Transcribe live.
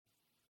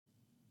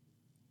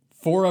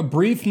For a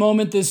brief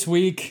moment this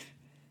week,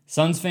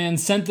 Suns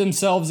fans sent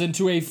themselves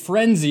into a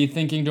frenzy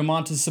thinking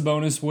Domantas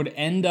Sabonis would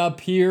end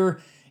up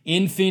here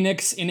in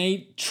Phoenix in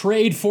a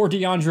trade for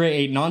Deandre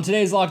Ayton. On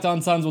today's Locked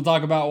On Suns, we'll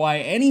talk about why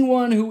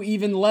anyone who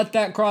even let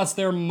that cross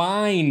their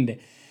mind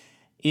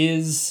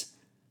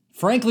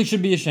frankly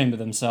should be ashamed of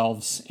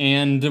themselves.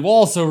 And we'll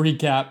also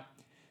recap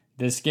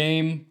this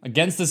game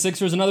against the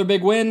Sixers, another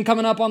big win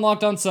coming up on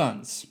Locked On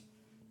Suns.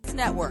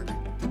 Network,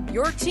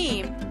 your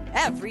team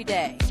every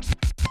day.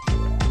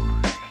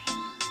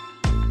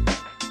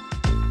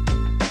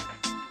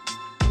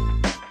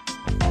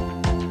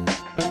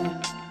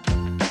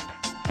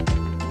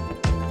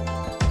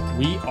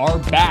 We are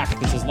back.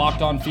 This is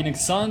Locked On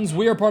Phoenix Suns.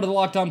 We are part of the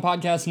Locked On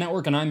Podcast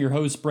Network, and I'm your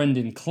host,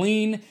 Brendan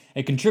Clean,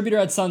 a contributor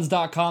at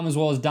Suns.com as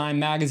well as Dime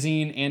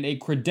Magazine, and a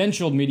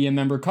credentialed media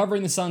member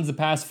covering the Suns the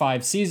past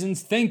 5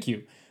 seasons. Thank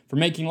you for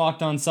making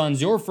Locked On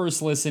Suns your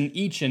first listen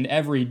each and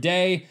every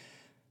day.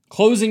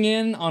 Closing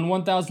in on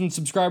 1,000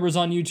 subscribers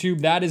on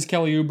YouTube, that is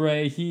Kelly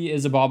Oubre. He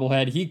is a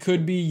bobblehead. He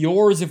could be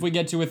yours if we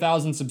get to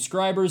 1,000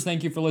 subscribers.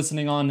 Thank you for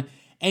listening on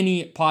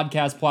any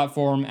podcast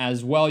platform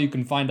as well. You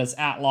can find us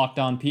at Locked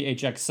On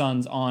PHX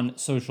Suns on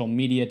social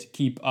media to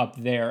keep up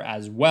there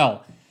as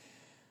well.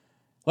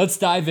 Let's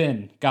dive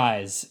in,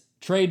 guys.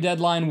 Trade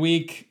deadline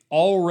week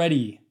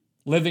already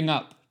living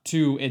up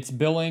to its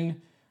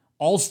billing.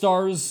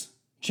 All-Stars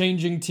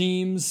changing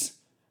teams.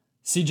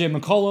 CJ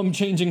McCollum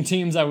changing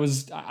teams.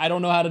 I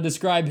don't know how to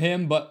describe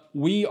him, but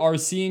we are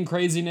seeing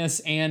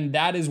craziness, and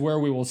that is where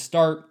we will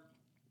start.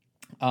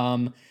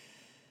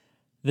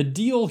 The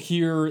deal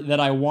here that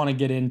I want to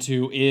get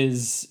into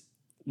is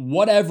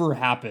whatever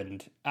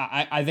happened.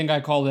 I think I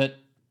called it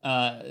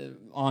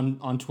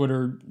on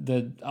Twitter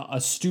a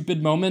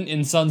stupid moment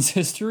in Suns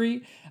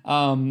history,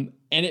 and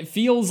it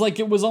feels like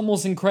it was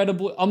almost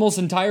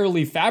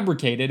entirely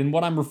fabricated. And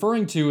what I'm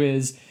referring to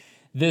is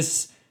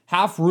this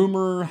half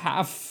rumor,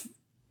 half,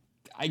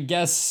 I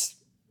guess,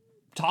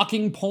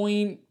 talking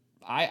point.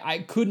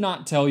 I could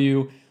not tell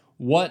you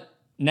what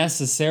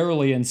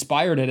necessarily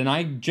inspired it, and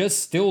I just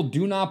still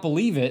do not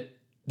believe it.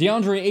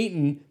 DeAndre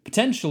Ayton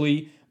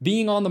potentially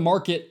being on the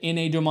market in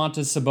a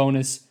Domantas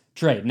Sabonis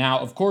trade. Now,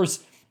 of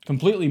course,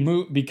 completely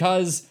moot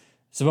because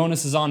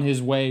Sabonis is on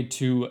his way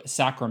to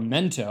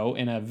Sacramento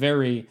in a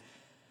very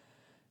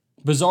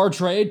bizarre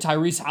trade.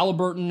 Tyrese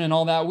Halliburton and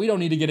all that. We don't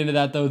need to get into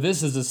that, though.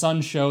 This is a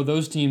Suns show.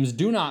 Those teams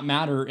do not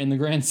matter in the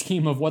grand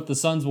scheme of what the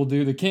Suns will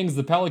do. The Kings,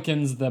 the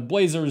Pelicans, the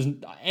Blazers,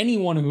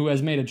 anyone who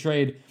has made a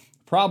trade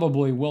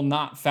probably will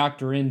not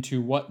factor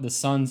into what the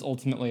Suns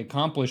ultimately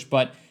accomplish,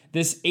 but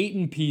this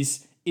Ayton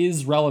piece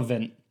is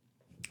relevant.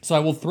 So I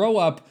will throw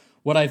up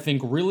what I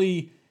think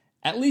really,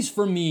 at least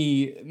for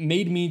me,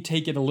 made me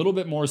take it a little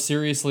bit more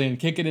seriously and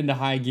kick it into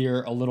high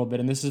gear a little bit,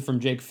 and this is from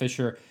Jake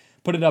Fisher.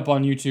 Put it up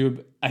on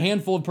YouTube. A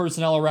handful of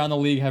personnel around the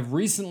league have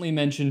recently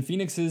mentioned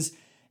Phoenix's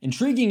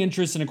intriguing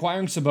interest in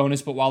acquiring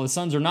Sabonis, but while the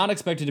Suns are not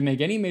expected to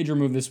make any major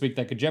move this week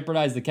that could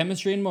jeopardize the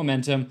chemistry and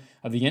momentum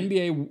of the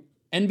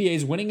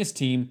NBA's winningest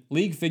team,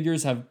 league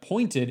figures have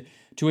pointed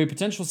to a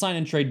potential sign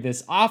and trade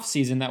this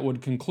offseason that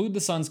would conclude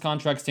the Suns'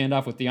 contract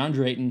standoff with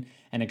DeAndre Ayton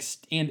and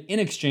in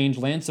exchange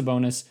land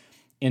Sabonis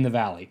in the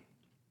Valley.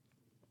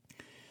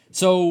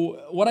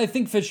 So what I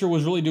think Fisher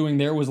was really doing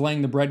there was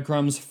laying the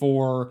breadcrumbs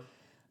for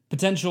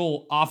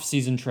potential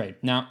offseason trade.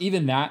 Now,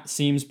 even that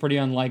seems pretty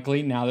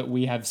unlikely now that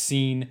we have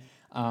seen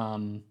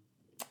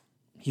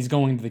he's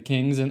going to the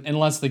Kings, and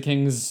unless the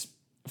Kings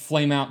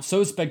flame out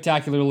so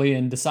spectacularly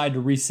and decide to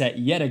reset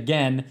yet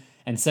again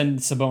and send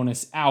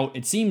Sabonis out,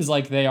 it seems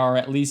like they are,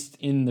 at least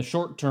in the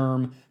short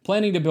term,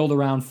 planning to build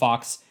around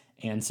Fox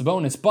and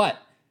Sabonis. But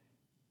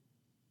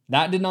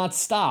that did not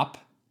stop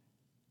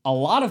a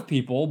lot of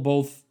people,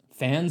 both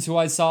fans who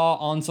I saw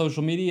on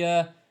social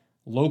media,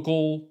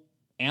 local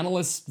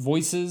analysts,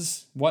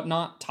 voices,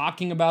 whatnot,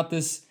 talking about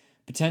this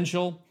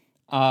potential.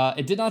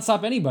 It did not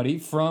stop anybody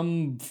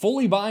from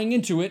fully buying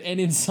into it and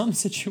in some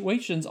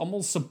situations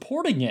almost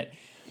supporting it.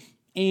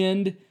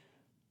 And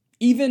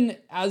even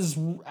as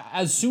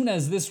soon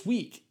as this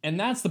week, and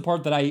that's the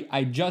part that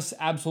I just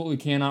absolutely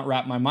cannot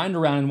wrap my mind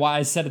around, and why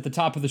I said at the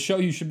top of the show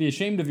you should be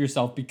ashamed of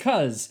yourself,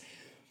 because,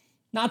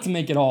 not to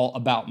make it all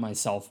about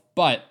myself,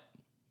 but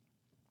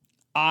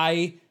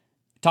I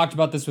talked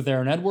about this with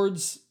Aaron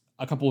Edwards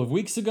a couple of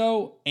weeks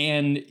ago,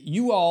 and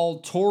you all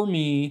tore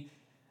me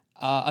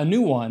a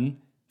new one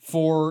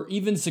for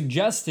even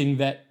suggesting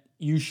that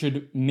you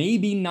should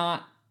maybe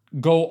not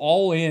go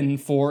all in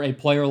for a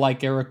player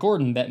like Eric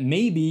Gordon, that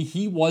maybe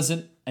he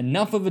wasn't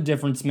enough of a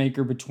difference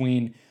maker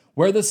between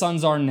where the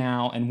Suns are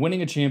now and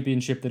winning a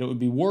championship that it would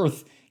be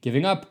worth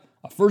giving up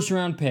a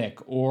first-round pick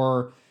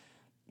or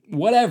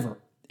whatever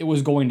it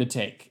was going to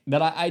take.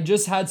 That I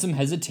just had some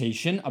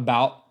hesitation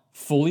about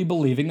fully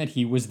believing that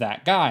he was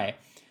that guy.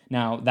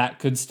 Now, that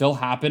could still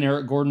happen.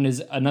 Eric Gordon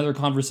is another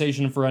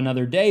conversation for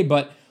another day,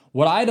 but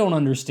what I don't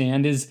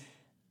understand is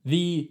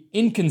the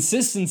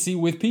inconsistency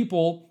with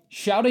people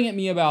shouting at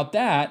me about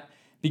that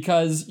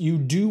because you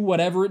do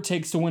whatever it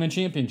takes to win a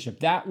championship.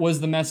 That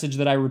was the message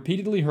that I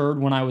repeatedly heard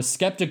when I was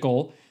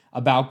skeptical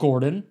about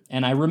Gordon,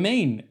 and I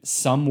remain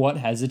somewhat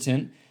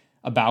hesitant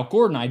about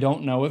Gordon. I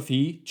don't know if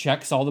he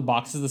checks all the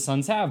boxes the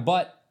Suns have,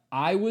 but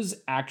I was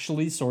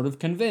actually sort of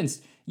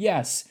convinced.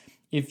 Yes,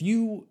 if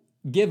you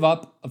give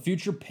up a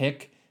future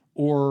pick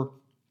or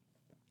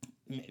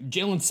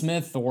Jalen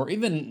Smith or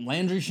even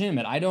Landry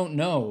Shamet, I don't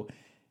know,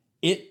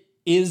 it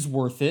is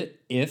worth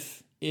it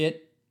if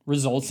it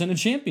results in a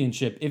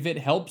championship. If it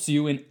helps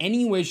you in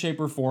any way, shape,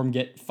 or form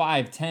get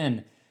 5,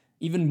 10,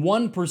 even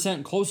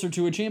 1% closer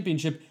to a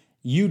championship,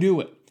 you do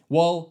it.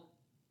 Well,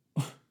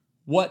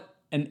 what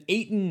an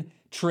Ayton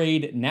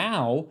trade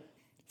now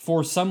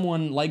for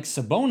someone like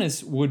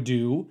Sabonis would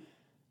do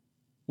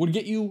would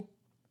get you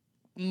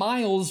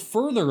miles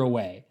further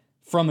away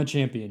from a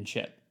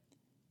championship.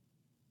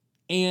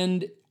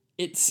 And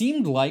it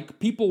seemed like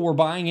people were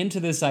buying into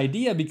this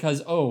idea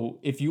because,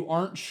 if you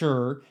aren't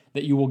sure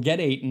that you will get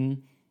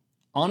Ayton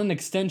on an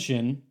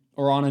extension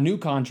or on a new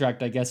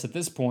contract, I guess at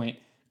this point,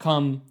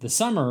 come the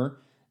summer,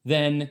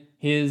 then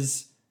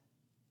his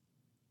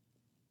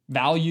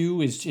value,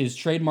 his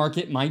trade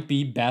market might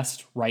be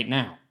best right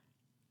now.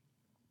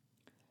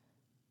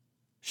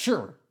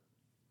 Sure,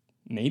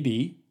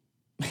 maybe.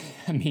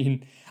 I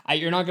mean,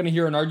 you're not going to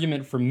hear an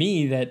argument from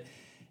me that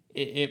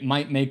it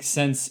might make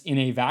sense in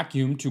a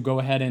vacuum to go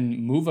ahead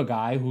and move a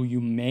guy who you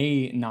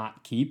may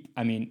not keep.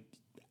 I mean,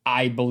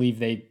 I believe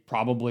they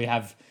probably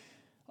have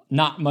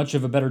not much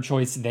of a better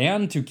choice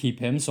than to keep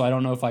him, so I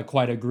don't know if I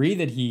quite agree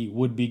that he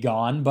would be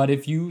gone, but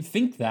if you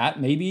think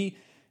that, maybe,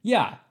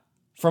 yeah,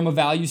 from a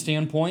value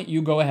standpoint,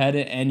 you go ahead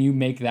and you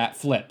make that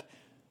flip.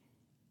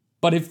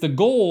 But if the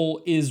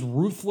goal is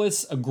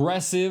ruthless,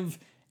 aggressive,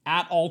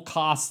 at all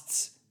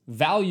costs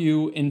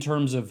value in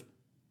terms of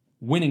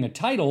winning a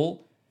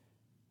title,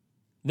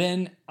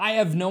 then I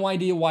have no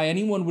idea why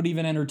anyone would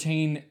even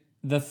entertain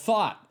the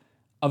thought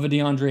of a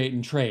Deandre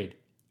Ayton trade,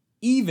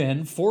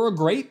 even for a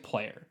great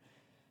player.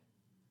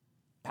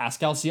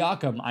 Pascal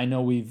Siakam, I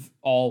know we've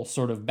all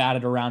sort of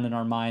batted around in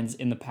our minds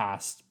in the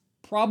past.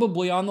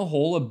 Probably on the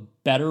whole a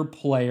better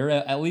player,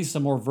 at least a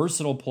more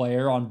versatile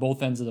player on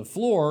both ends of the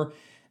floor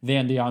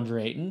than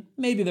DeAndre Ayton.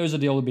 Maybe there's a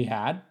deal to be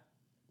had.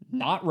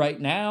 Not right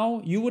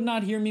now. You would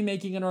not hear me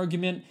making an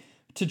argument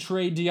to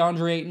trade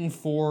DeAndre Ayton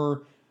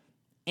for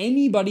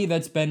anybody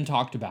that's been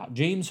talked about.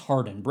 James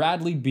Harden,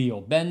 Bradley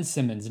Beal, Ben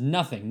Simmons,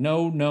 nothing.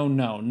 No,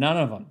 none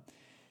of them.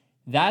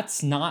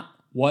 That's not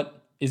what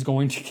is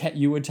going to get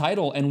you a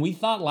title. And we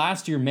thought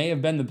last year may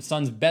have been the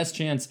Suns' best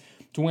chance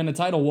to win a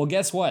title. Well,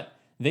 guess what?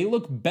 They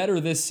look better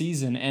this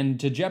season, and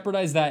to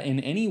jeopardize that in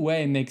any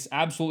way makes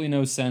absolutely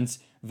no sense.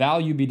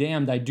 Value be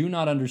damned. I do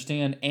not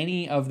understand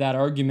any of that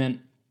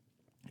argument.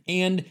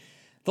 And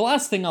the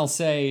last thing I'll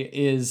say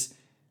is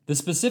the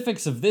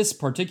specifics of this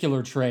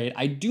particular trade.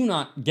 I do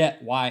not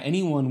get why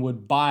anyone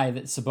would buy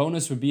that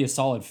Sabonis would be a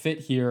solid fit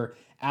here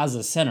as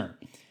a center.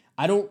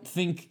 I don't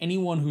think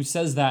anyone who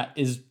says that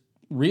is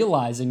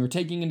realizing or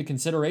taking into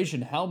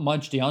consideration how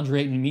much DeAndre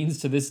Ayton means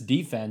to this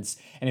defense.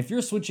 And if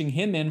you're switching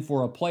him in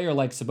for a player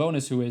like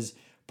Sabonis, who is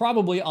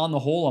probably on the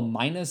whole a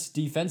minus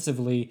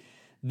defensively,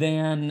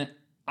 then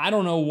I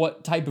don't know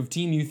what type of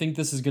team you think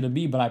this is going to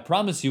be, but I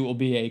promise you it will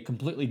be a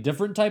completely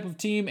different type of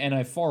team and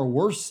a far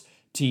worse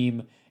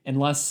team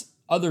unless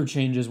other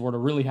changes were to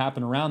really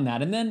happen around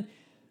that. And then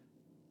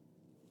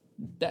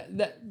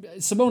that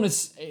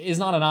Sabonis is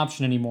not an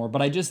option anymore,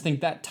 but I just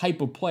think that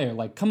type of player,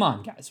 like, come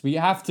on, guys, we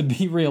have to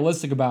be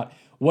realistic about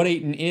what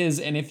Ayton is,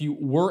 and if you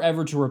were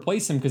ever to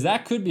replace him, because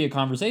that could be a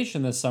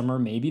conversation this summer,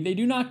 maybe they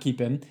do not keep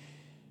him.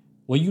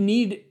 Well, you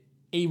need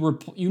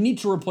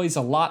to replace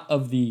a lot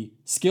of the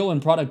skill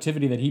and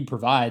productivity that he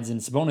provides,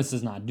 and Sabonis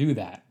does not do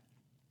that.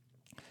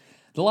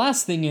 The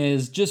last thing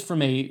is, just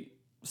from a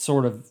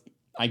sort of,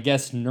 I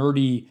guess,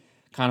 nerdy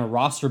kind of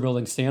roster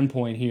building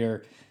standpoint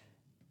here,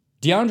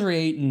 DeAndre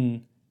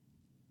Ayton,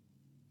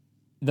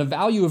 the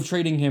value of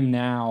trading him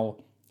now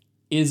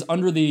is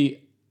under the,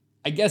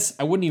 I guess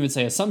I wouldn't even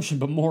say assumption,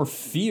 but more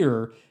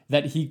fear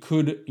that he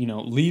could,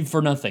 leave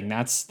for nothing.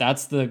 That's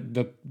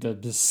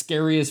the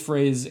scariest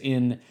phrase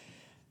in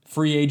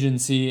free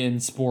agency in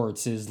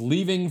sports, is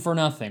leaving for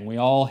nothing. We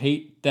all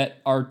hate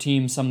that our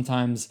teams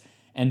sometimes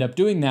end up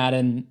doing that,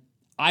 and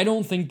I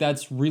don't think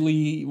that's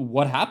really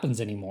what happens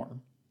anymore.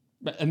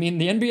 I mean,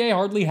 the NBA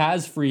hardly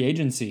has free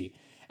agency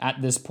at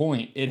this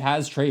point. It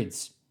has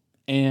trades.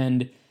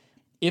 And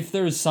if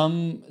there's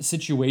some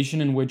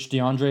situation in which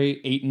DeAndre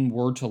Ayton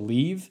were to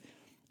leave,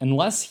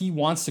 unless he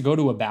wants to go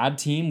to a bad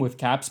team with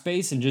cap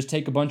space and just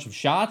take a bunch of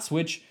shots,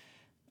 which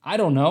I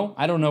don't know.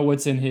 I don't know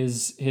what's in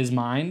his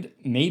mind.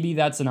 Maybe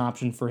that's an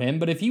option for him.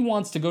 But if he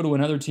wants to go to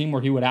another team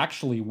where he would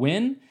actually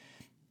win,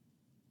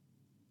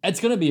 it's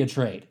going to be a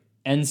trade.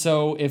 And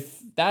so if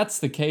that's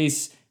the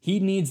case, he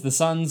needs the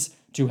Suns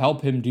to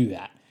help him do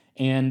that.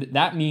 And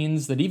that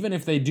means that even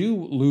if they do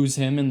lose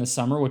him in the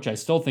summer, which I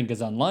still think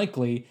is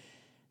unlikely,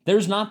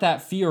 there's not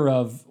that fear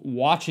of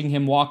watching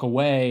him walk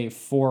away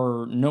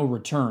for no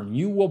return.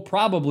 You will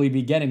probably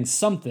be getting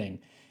something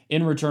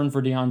in return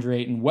for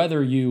DeAndre Ayton,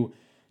 whether you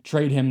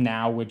trade him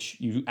now, which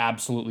you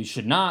absolutely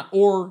should not,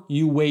 or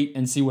you wait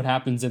and see what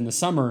happens in the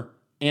summer.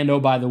 And oh,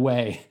 by the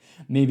way,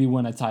 maybe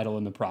win a title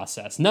in the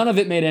process. None of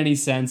it made any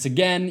sense.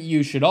 Again,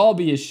 you should all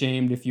be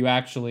ashamed if you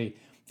actually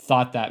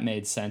thought that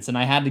made sense, and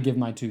I had to give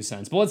my 2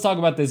 cents. But let's talk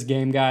about this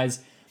game, guys.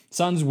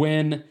 Suns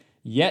win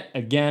yet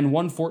again,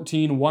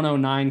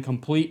 114-109,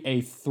 complete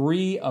a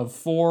 3 of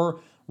 4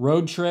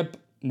 road trip.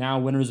 Now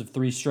winners of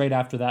 3 straight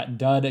after that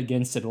dud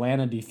against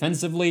Atlanta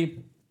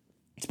defensively.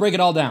 Let's break it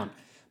all down.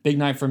 Big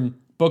night from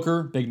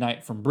Booker, big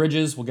night from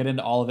Bridges. We'll get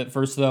into all of it.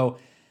 First, though,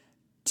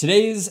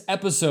 today's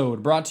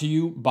episode brought to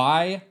you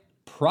by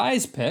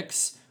Prize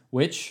Picks,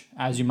 which,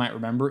 as you might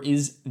remember,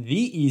 is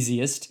the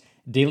easiest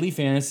daily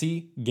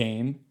fantasy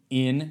game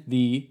in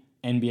the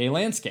NBA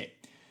landscape.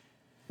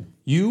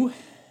 You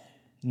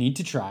need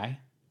to try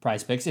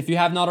Prize Picks if you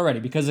have not already,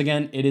 because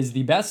again, it is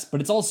the best,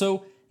 but it's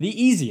also the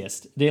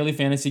easiest daily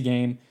fantasy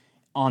game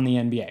on the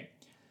NBA.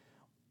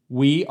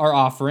 We are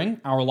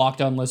offering our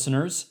Locked On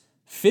listeners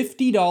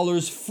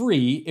 $50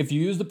 free if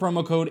you use the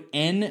promo code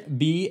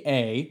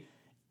NBA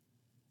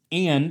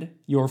and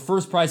your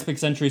first Prize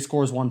Picks entry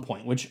scores 1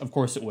 point, which of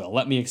course it will.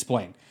 Let me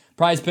explain.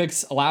 Prize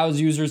Picks allows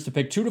users to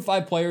pick 2 to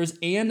 5 players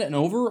and an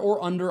over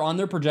or under on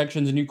their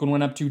projections, and you can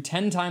win up to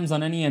 10 times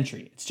on any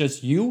entry. It's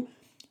just you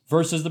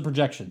versus the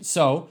projections.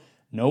 So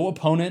no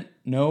opponent,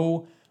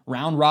 no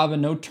round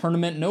robin, no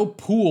tournament, no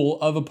pool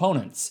of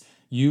opponents.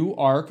 You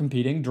are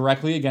competing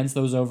directly against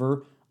those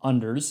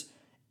over-unders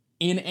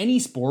in any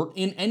sport,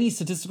 in any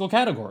statistical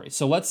category.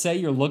 So let's say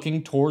you're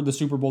looking toward the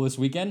Super Bowl this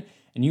weekend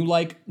and you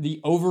like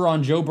the over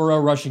on Joe Burrow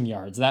rushing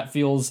yards. That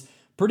feels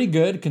pretty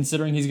good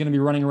considering he's going to be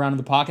running around in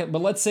the pocket.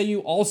 But let's say you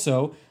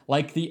also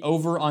like the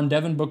over on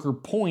Devin Booker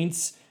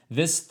points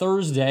this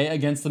Thursday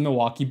against the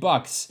Milwaukee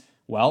Bucks.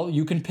 Well,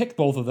 you can pick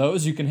both of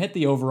those. You can hit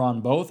the over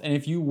on both. And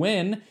if you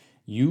win,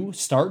 you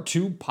start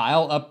to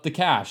pile up the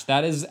cash.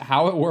 That is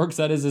how it works.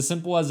 That is as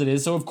simple as it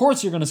is. So of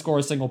course you're going to score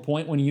a single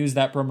point when you use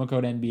that promo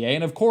code NBA.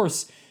 And of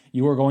course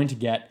you are going to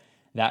get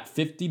that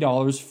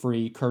 $50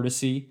 free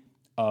courtesy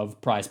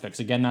of Prize Picks.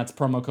 Again, that's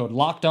promo code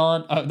Locked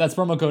On. That's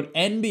promo code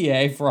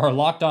NBA for our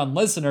Locked On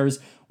listeners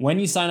when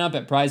you sign up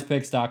at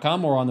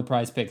prizepicks.com or on the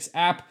Prize Picks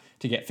app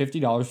to get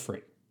 $50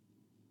 free.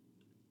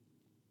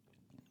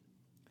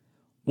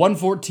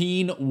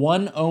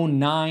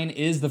 114-109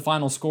 is the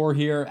final score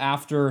here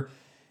after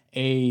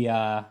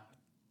a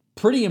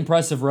pretty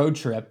impressive road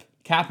trip,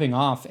 capping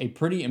off a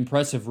pretty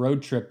impressive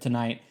road trip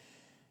tonight.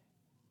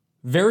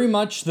 Very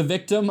much the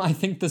victim, I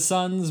think the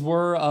Suns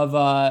were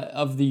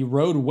of the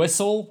road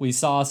whistle. We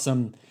saw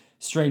some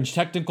strange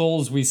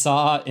technicals. We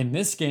saw in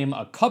this game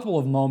a couple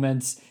of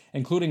moments,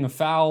 including a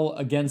foul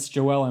against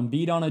Joel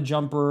Embiid on a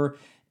jumper,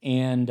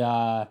 and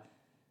I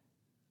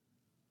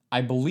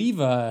believe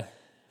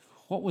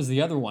what was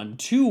the other one?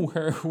 2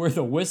 where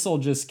the whistle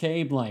just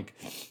came like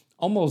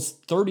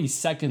almost 30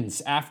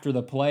 seconds after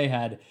the play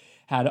had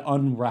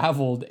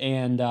unraveled.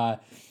 And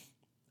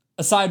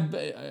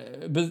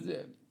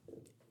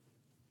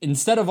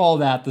instead of all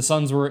that,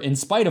 in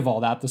spite of all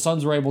that, the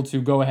Suns were able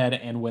to go ahead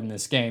and win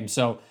this game.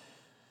 So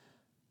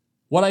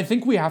what I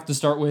think we have to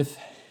start with,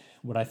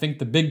 what I think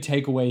the big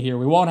takeaway here,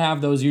 we won't have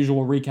those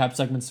usual recap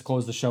segments to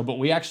close the show, but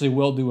we actually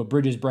will do a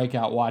Bridges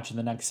breakout watch in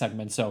the next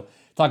segment. So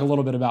talk a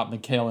little bit about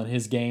Mikal and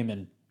his game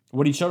and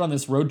what he showed on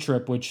this road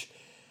trip, which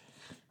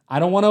I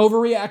don't want to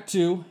overreact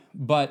to,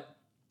 but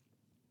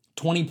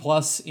 20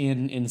 plus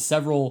in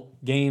several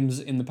games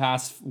in the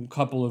past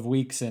couple of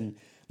weeks and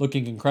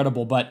looking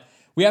incredible. But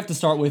we have to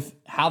start with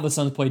how the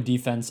Suns played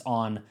defense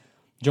on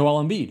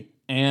Joel Embiid.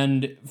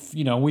 And,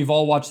 we've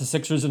all watched the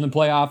Sixers in the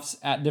playoffs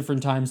at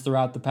different times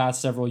throughout the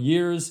past several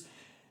years.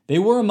 They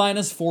were a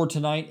 -4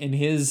 tonight in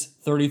his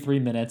 33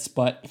 minutes,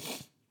 but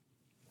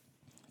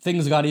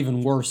things got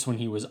even worse when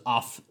he was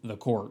off the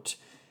court.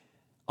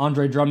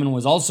 Andre Drummond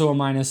was also a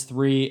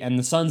 -3, and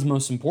the Suns,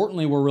 most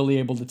importantly, were really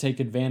able to take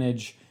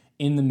advantage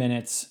in the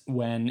minutes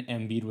when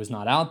Embiid was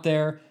not out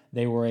there.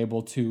 They were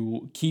able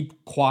to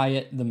keep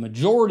quiet the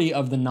majority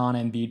of the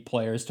non-Embiid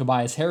players.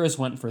 Tobias Harris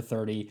went for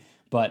 30,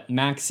 but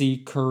Maxey,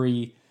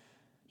 Curry,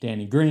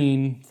 Danny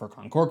Green,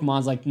 Furkan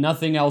Korkmaz,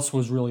 nothing else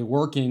was really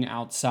working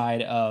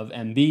outside of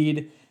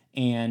Embiid.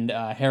 And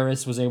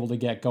Harris was able to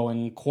get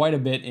going quite a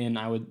bit in,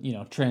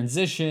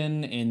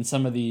 transition in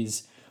some of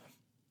these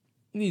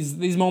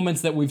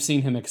moments that we've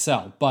seen him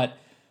excel. But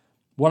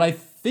what I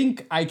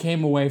think I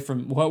came away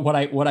from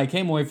what I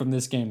came away from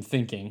this game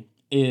thinking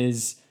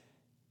is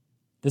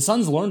the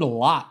Suns learned a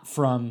lot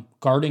from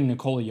guarding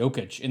Nikola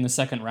Jokic in the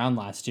second round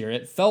last year.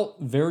 It felt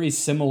very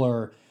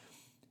similar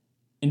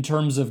in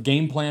terms of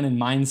game plan and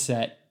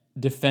mindset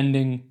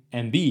defending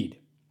Embiid.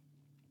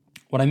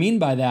 What I mean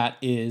by that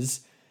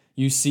is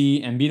you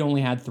see Embiid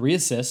only had 3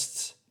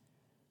 assists.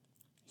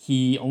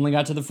 He only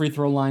got to the free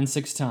throw line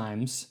 6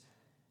 times.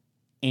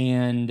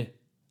 And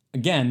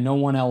again, no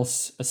one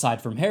else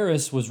aside from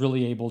Harris was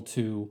really able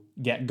to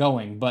get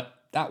going. But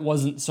that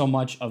wasn't so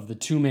much of the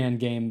 2-man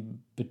game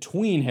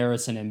between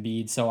Harris and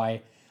Embiid. So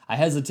I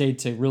hesitate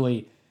to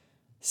really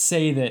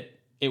say that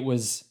it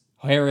was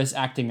Harris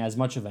acting as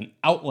much of an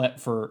outlet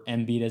for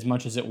Embiid as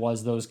much as it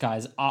was those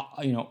guys,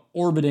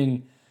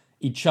 orbiting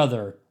each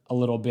other a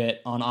little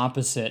bit on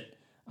opposite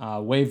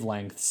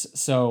wavelengths.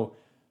 So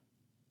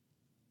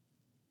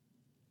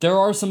there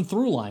are some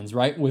through lines,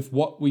 right, with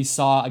what we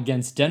saw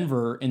against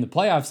Denver in the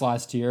playoffs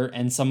last year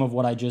and some of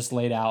what I just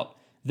laid out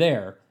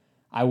there.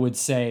 I would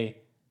say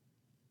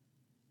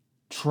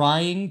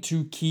trying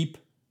to keep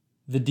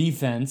the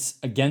defense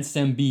against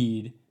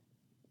Embiid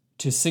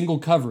to single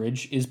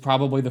coverage is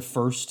probably the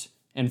first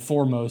and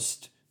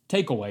foremost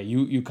takeaway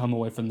you come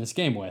away from this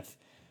game with.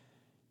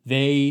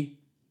 They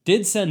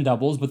did send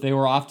doubles, but they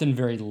were often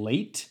very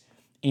late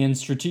and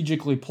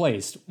strategically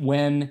placed.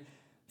 When,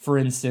 for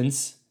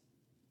instance,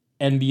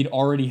 Embiid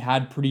already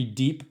had pretty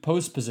deep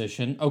post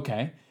position,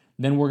 okay,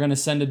 then we're going to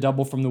send a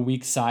double from the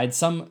weak side,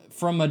 some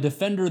from a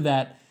defender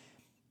that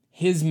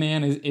his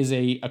man is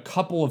a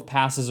couple of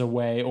passes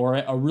away or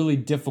a really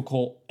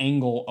difficult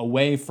angle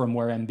away from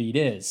where Embiid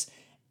is.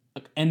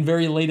 And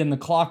very late in the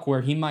clock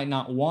where he might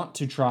not want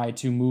to try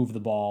to move the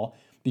ball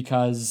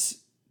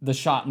because the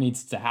shot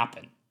needs to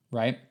happen,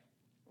 right?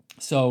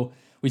 So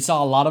we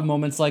saw a lot of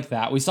moments like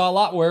that. We saw a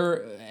lot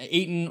where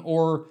Ayton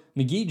or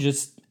McGee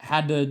just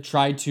had to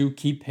try to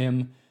keep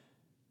him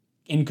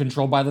in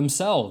control by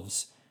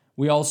themselves.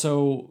 We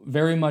also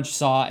very much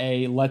saw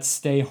a let's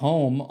stay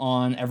home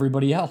on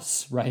everybody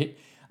else, right?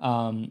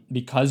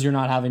 Because you're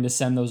not having to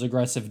send those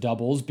aggressive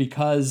doubles,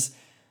 because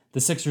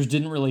the Sixers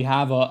didn't really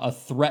have a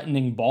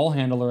threatening ball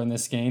handler in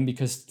this game,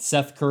 because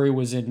Seth Curry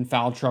was in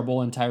foul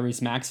trouble and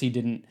Tyrese Maxey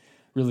didn't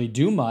really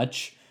do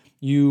much.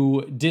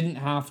 You didn't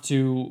have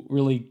to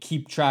really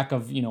keep track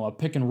of, a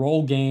pick and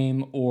roll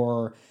game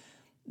or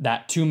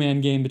that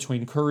two-man game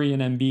between Curry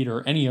and Embiid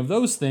or any of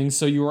those things.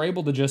 So you were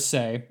able to just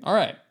say, all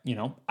right,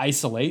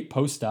 isolate,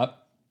 post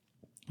up,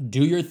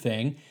 do your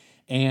thing,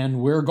 and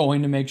we're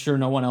going to make sure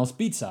no one else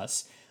beats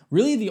us.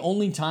 Really, the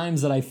only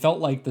times that I felt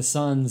like the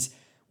Suns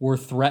were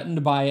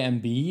threatened by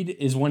Embiid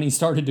is when he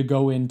started to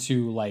go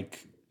into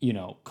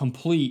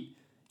complete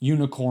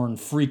unicorn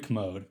freak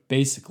mode,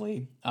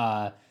 basically.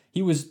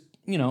 He was,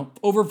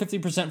 over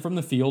 50% from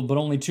the field, but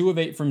only 2 of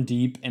 8 from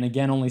deep, and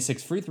again, only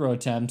 6 free throw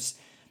attempts.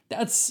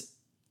 That's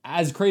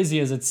as crazy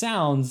as it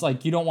sounds.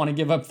 Like, you don't want to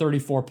give up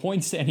 34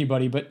 points to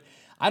anybody, but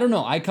I don't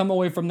know. I come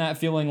away from that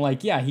feeling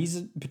like, yeah, he's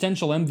a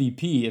potential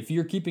MVP. If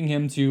you're keeping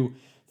him to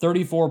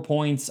 34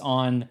 points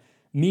on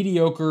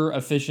mediocre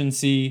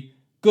efficiency,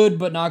 good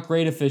but not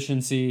great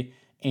efficiency,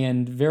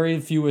 and very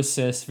few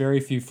assists, very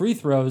few free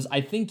throws,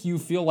 I think you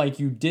feel like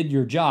you did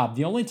your job.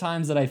 The only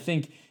times that I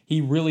think he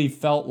really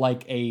felt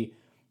like a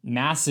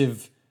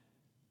massive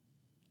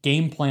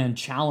game plan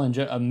challenge,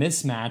 a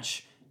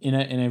mismatch in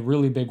a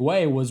really big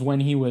way, was when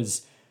he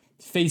was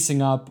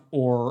facing up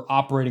or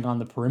operating on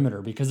the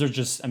perimeter, because there's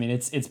just,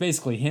 it's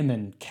basically him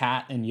and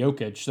Kat and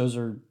Jokic. Those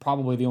are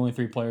probably the only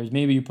 3 players.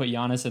 Maybe you put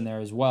Giannis in there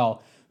as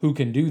well, who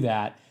can do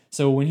that.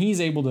 So when he's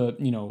able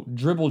to,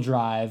 dribble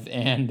drive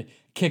and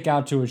kick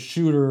out to a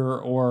shooter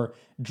or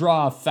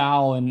draw a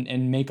foul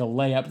and make a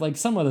layup, like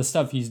some of the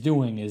stuff he's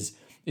doing is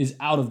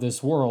out of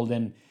this world.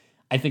 And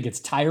I think it's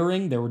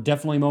tiring. There were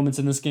definitely moments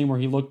in this game where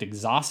he looked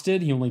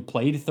exhausted. He only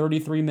played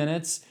 33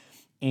 minutes,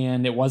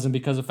 and it wasn't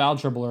because of foul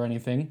trouble or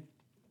anything.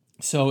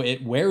 So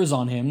it wears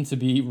on him to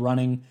be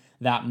running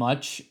that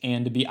much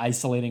and to be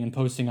isolating and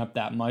posting up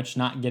that much,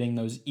 not getting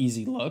those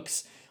easy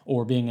looks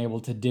or being able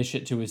to dish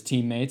it to his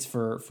teammates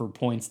for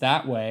points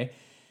that way.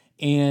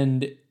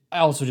 And I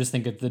also just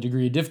think that the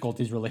degree of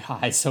difficulty is really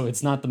high, so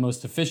it's not the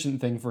most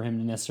efficient thing for him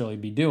to necessarily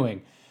be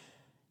doing.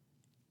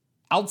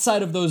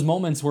 Outside of those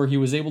moments where he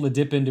was able to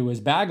dip into his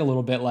bag a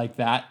little bit like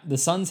that, the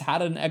Suns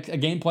had a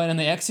game plan and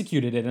they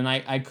executed it. And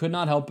I could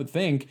not help but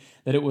think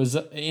that it was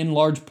in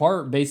large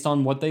part based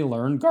on what they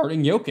learned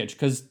guarding Jokic,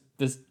 because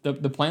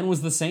the plan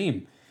was the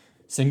same.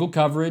 Single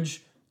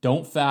coverage,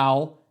 don't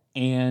foul,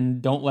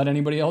 and don't let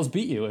anybody else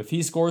beat you. If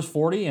he scores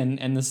 40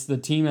 and the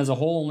team as a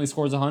whole only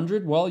scores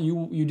 100, well,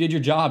 you did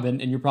your job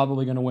and you're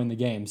probably going to win the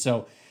game.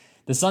 So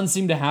the Suns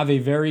seem to have a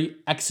very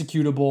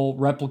executable,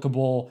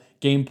 replicable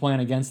game plan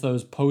against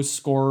those post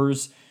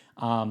scorers.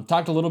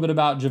 Talked a little bit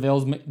about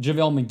JaVale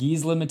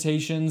McGee's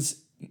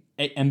limitations.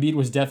 Embiid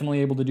was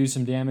definitely able to do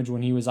some damage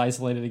when he was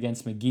isolated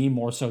against McGee,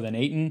 more so than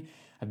Ayton.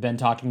 I've been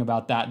talking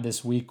about that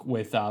this week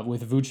with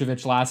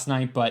Vucevic last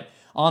night, but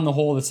on the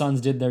whole, the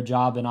Suns did their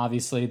job, and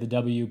obviously the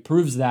W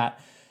proves that.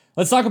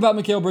 Let's talk about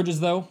Mikal Bridges,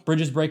 though.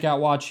 Bridges breakout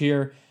watch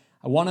here.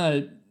 I want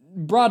to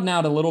broaden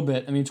out a little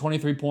bit.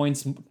 23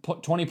 points,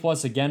 20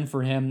 plus again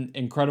for him.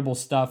 Incredible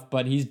stuff,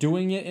 but he's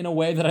doing it in a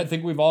way that I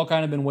think we've all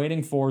kind of been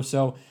waiting for,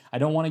 so I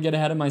don't want to get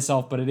ahead of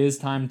myself, but it is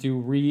time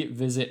to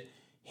revisit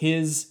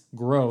his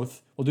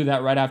growth. We'll do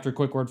that right after a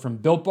quick word from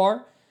Built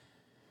Bar.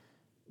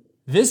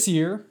 This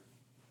year,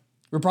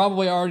 we're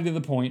probably already to the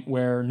point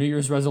where New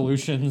Year's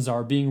resolutions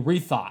are being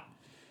rethought.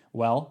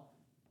 Well,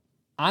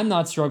 I'm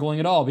not struggling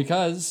at all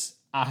because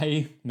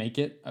I make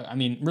it,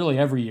 really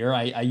every year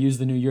I use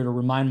the new year to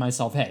remind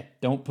myself, hey,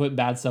 don't put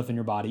bad stuff in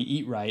your body,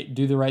 eat right,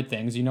 do the right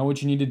things, you know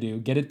what you need to do,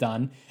 get it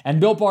done, and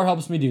Built Bar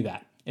helps me do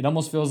that. It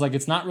almost feels like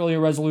it's not really a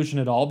resolution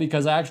at all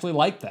because I actually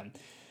like them.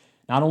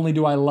 Not only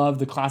do I love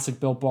the classic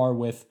Built Bar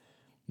with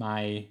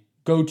my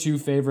go-to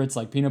favorites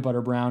like peanut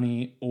butter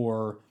brownie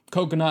or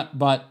coconut,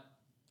 but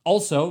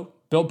also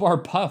Built Bar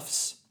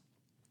Puffs.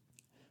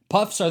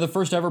 Puffs are the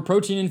first ever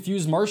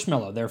protein-infused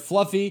marshmallow. They're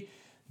fluffy,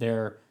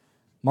 they're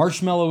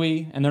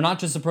marshmallowy, and they're not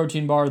just a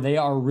protein bar. They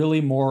are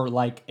really more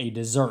like a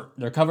dessert.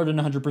 They're covered in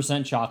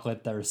 100%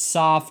 chocolate. They're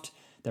soft,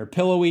 they're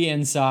pillowy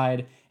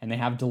inside, and they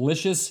have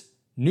delicious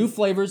new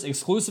flavors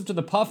exclusive to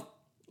the Puff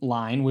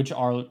line, which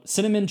are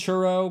cinnamon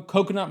churro,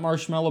 coconut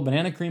marshmallow,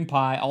 banana cream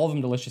pie, all of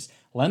them delicious.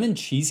 Lemon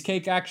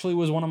cheesecake actually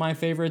was one of my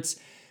favorites.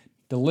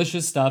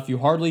 Delicious stuff. You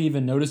hardly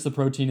even notice the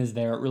protein is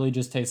there. It really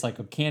just tastes like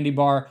a candy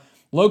bar.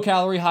 Low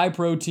calorie, high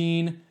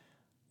protein,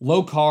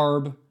 low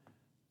carb,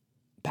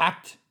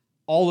 packed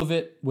all of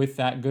it with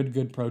that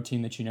good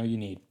protein that you know you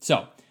need.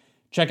 So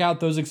check out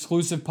those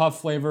exclusive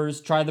Puff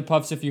flavors. Try the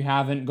Puffs if you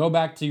haven't. Go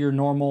back to your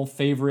normal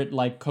favorite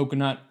like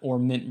coconut or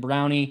mint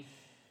brownie.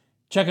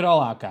 Check it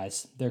all out,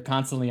 guys. They're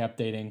constantly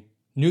updating.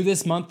 New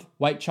this month,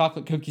 white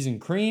chocolate cookies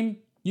and cream.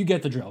 You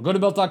get the drill. Go to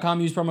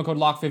Built.com, use promo code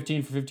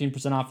LOCK15 for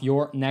 15% off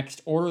your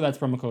next order. That's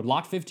promo code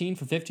LOCK15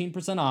 for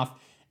 15% off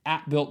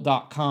at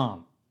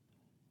Built.com.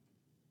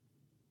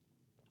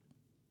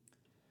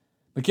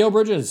 Mikal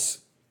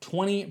Bridges,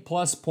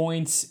 20-plus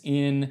points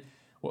in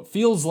what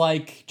feels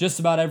like just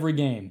about every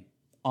game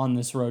on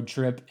this road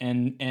trip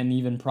and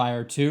even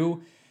prior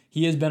to.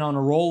 He has been on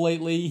a roll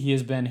lately. He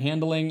has been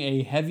handling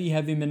a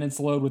heavy minutes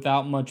load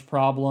without much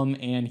problem,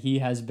 and he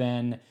has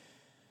been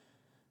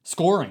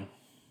scoring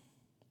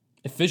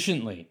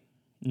efficiently.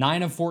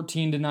 9 of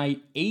 14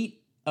 tonight,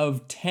 8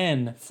 of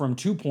 10 from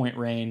 2-point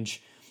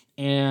range,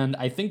 and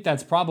I think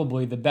that's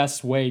probably the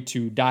best way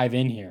to dive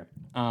in here.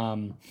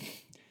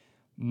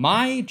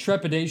 My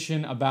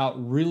trepidation about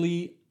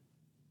really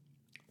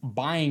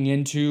buying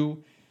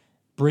into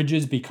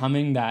Bridges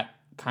becoming that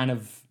kind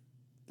of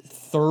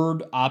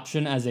third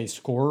option as a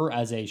scorer,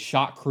 as a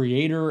shot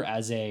creator,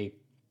 as a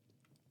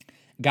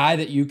guy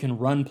that you can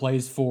run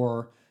plays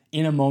for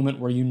in a moment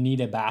where you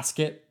need a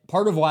basket.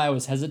 Part of why I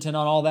was hesitant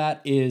on all that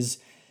is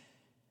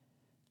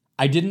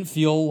I didn't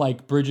feel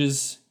like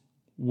Bridges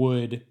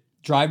would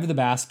drive to the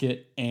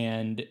basket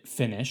and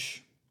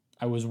finish.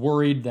 I was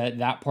worried that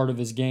that part of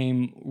his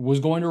game was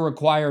going to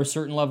require a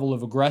certain level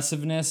of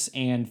aggressiveness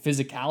and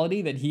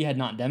physicality that he had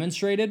not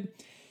demonstrated.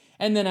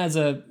 And then as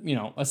a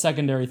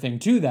secondary thing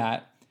to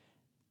that,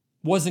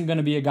 wasn't going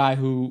to be a guy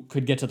who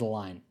could get to the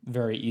line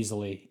very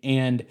easily.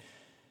 And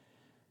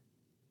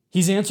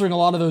he's answering a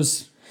lot of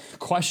those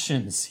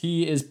questions.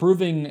 He is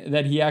proving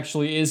that he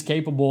actually is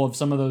capable of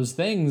some of those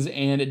things.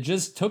 And it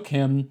just took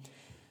him,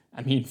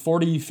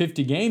 40,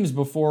 50 games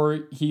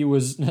before he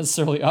was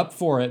necessarily up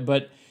for it.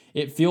 But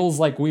it feels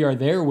like we are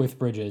there with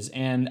Bridges.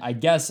 And I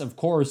guess, of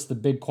course, the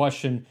big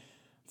question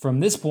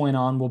from this point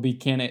on will be,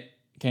 can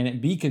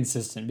it be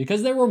consistent?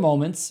 Because there were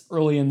moments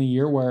early in the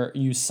year where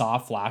you saw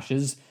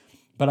flashes,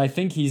 but I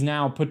think he's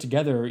now put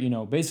together,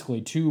 basically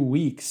 2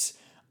 weeks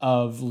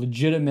of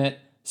legitimate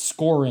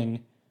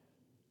scoring,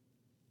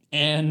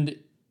 and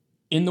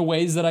in the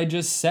ways that I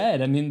just said.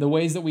 The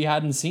ways that we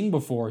hadn't seen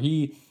before.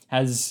 He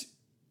has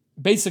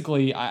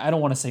basically, I don't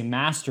want to say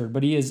mastered,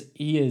 but he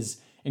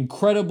is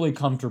incredibly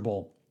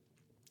comfortable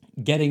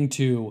getting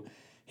to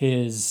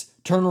his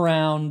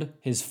turnaround,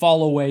 his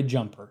fall away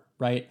jumper,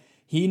 right?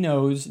 He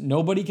knows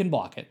nobody can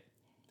block it.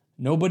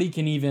 Nobody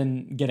can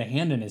even get a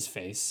hand in his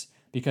face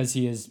because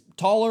he is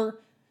taller.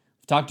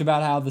 We've talked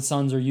about how the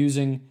Suns are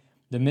using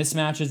the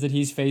mismatches that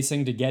he's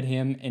facing to get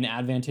him in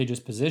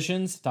advantageous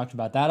positions. Talked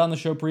about that on the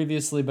show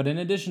previously. But in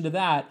addition to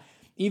that,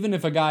 even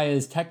if a guy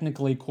is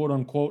technically, quote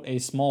unquote, a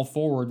small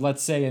forward,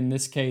 let's say in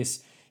this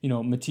case,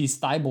 Matisse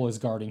Thybulle is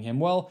guarding him.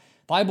 Well,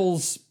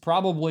 Thybulle's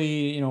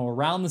probably,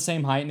 around the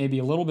same height, maybe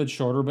a little bit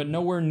shorter, but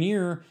nowhere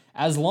near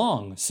as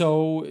long.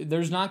 So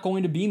there's not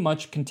going to be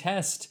much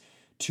contest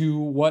to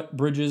what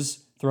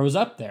Bridges throws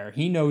up there.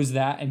 He knows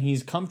that, and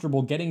he's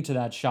comfortable getting to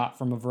that shot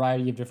from a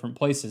variety of different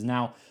places.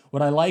 Now,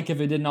 would I like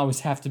if it didn't always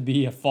have to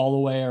be a fall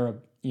away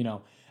or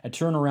a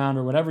turnaround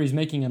or whatever? He's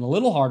making it a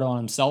little hard on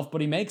himself,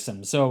 but he makes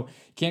them. So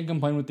can't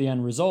complain with the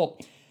end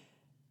result.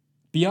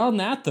 Beyond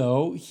that,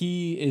 though,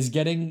 he is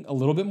getting a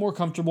little bit more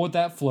comfortable with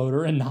that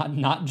floater, and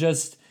not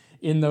just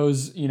in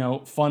those,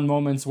 fun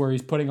moments where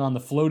he's putting on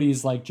the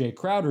floaties like Jay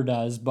Crowder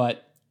does,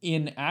 but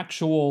in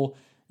actual,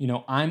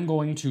 I'm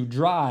going to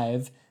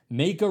drive,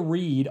 make a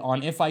read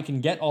on if I can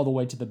get all the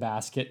way to the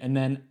basket, and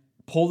then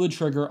pull the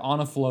trigger on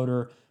a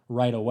floater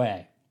right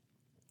away.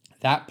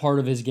 That part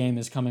of his game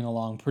is coming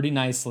along pretty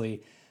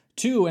nicely,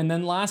 too. And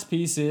then last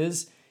piece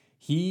is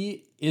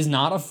he is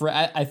not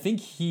afraid. I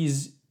think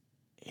his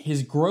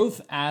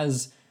growth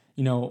as,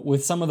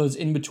 with some of those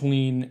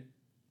in-between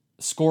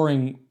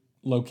scoring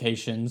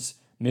locations,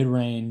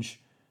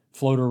 mid-range,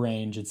 floater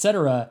range,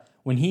 etc.,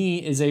 when he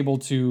is able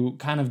to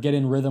kind of get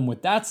in rhythm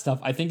with that stuff,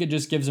 I think it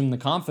just gives him the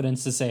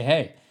confidence to say,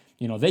 hey,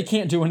 they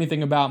can't do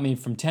anything about me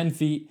from 10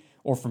 feet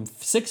or from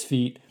 6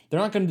 feet. They're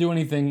not going to do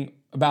anything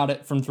about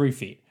it from 3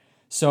 feet.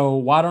 So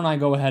why don't I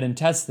go ahead and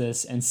test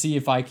this and see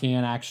if I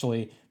can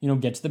actually,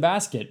 get to the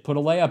basket, put a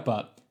layup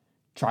up,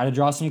 try to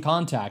draw some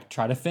contact,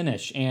 try to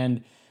finish.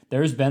 And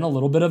there's been a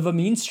little bit of a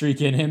mean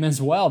streak in him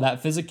as well.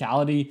 That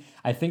physicality,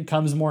 I think,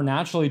 comes more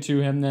naturally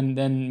to him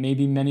than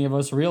maybe many of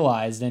us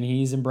realized, and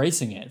he's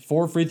embracing it.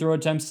 4 free throw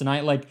attempts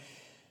tonight. Like,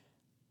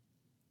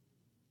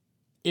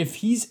 if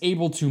he's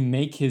able to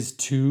make his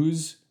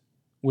twos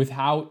with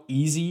how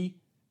easy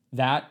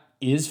that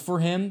is for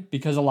him,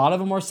 because a lot of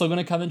them are still going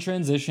to come in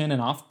transition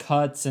and off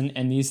cuts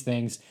and these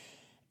things.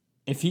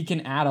 If he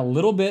can add a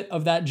little bit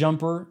of that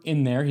jumper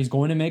in there, he's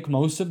going to make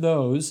most of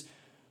those,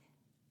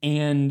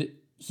 and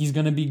he's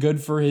going to be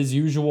good for his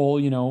usual,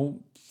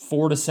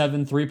 4 to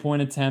 7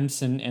 3-point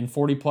attempts and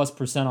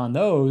 40+% on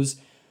those.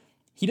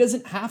 He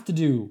doesn't have to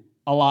do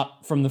a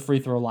lot from the free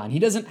throw line. He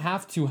doesn't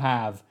have to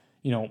have,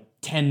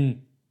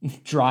 10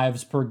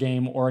 drives per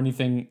game or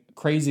anything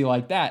crazy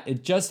like that.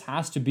 It just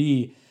has to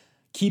be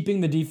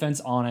keeping the defense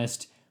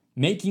honest,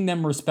 making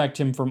them respect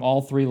him from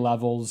all 3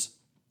 levels,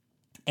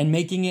 and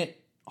making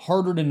it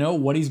harder to know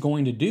what he's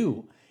going to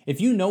do.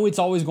 If you know it's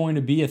always going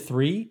to be a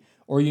 3,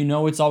 or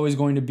it's always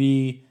going to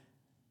be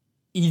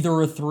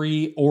either a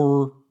 3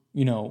 or,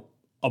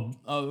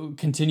 a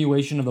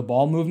continuation of the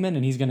ball movement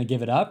and he's going to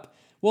give it up,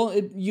 well,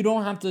 you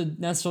don't have to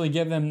necessarily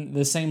give him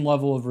the same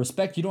level of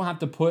respect. You don't have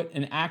to put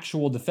an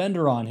actual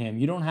defender on him.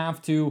 You don't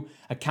have to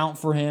account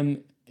for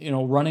him,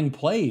 running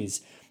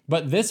plays.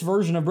 But this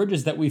version of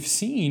Bridges that we've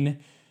seen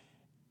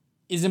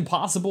is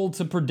impossible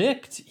to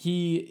predict.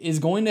 He is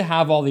going to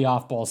have all the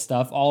off-ball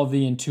stuff, all of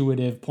the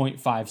intuitive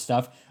 0.5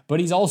 stuff, but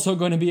he's also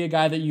going to be a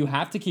guy that you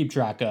have to keep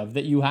track of,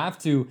 that you have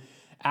to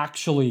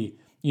actually,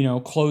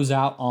 close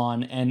out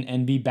on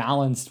and be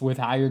balanced with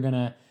how you're going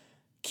to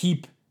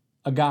keep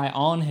a guy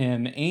on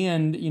him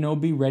and,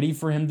 be ready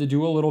for him to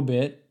do a little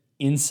bit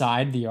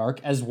inside the arc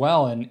as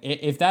well. And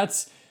if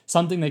that's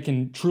something that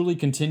can truly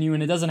continue,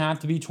 and it doesn't have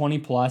to be 20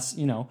 plus,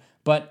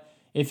 but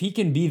if he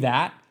can be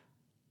that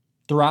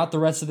throughout the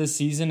rest of the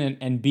season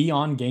and be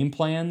on game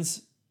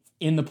plans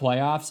in the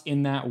playoffs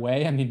in that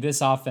way, I mean, this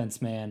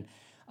offense, man,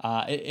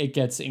 it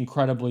gets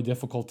incredibly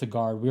difficult to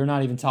guard. We're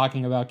not even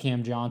talking about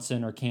Cam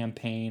Johnson or Cam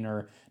Payne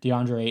or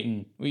DeAndre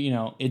Ayton.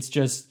 It's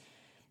just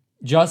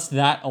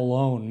that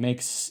alone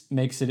makes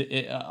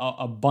it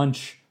a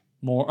bunch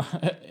more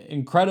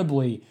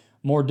incredibly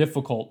more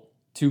difficult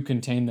to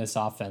contain this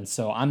offense.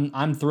 So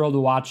I'm thrilled to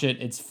watch it.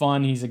 It's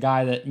fun. He's a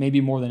guy that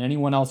maybe more than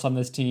anyone else on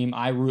this team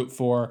I root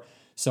for.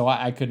 So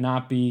I could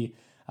not be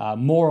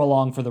more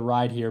along for the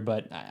ride here.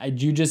 But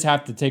you just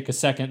have to take a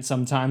second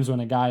sometimes when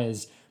a guy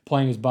is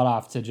playing his butt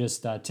off to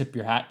just tip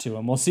your hat to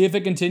him. We'll see if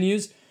it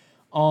continues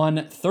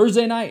on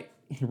Thursday night,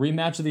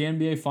 rematch of the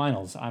NBA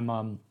Finals.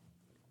 I'm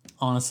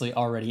honestly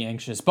already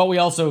anxious. But we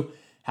also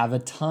have a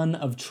ton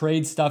of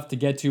trade stuff to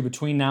get to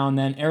between now and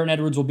then. Aaron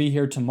Edwards will be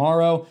here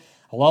tomorrow.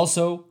 I'll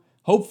also,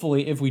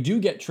 hopefully, if we do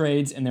get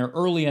trades and they're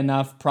early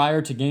enough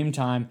prior to game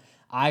time,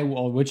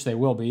 which they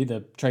will be,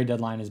 the trade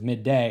deadline is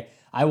midday,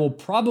 I will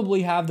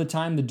probably have the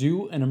time to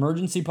do an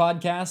emergency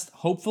podcast.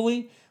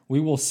 Hopefully, we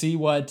will see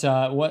what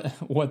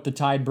the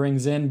tide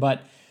brings in,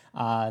 but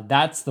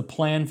that's the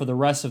plan for the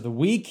rest of the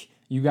week.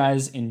 You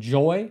guys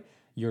enjoy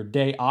your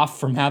day off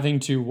from having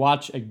to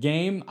watch a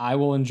game. I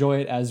will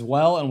enjoy it as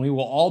well, and we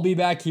will all be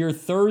back here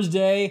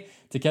Thursday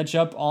to catch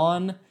up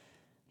on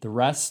the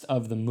rest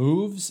of the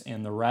moves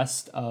and the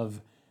rest of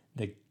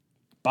the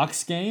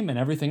Bucks game and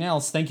everything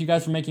else. Thank you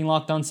guys for making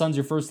Locked On Suns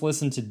your first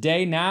listen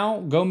today. Now,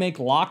 go make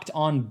Locked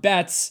On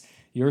Bets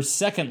your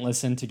second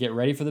listen to get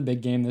ready for the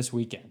big game this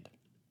weekend.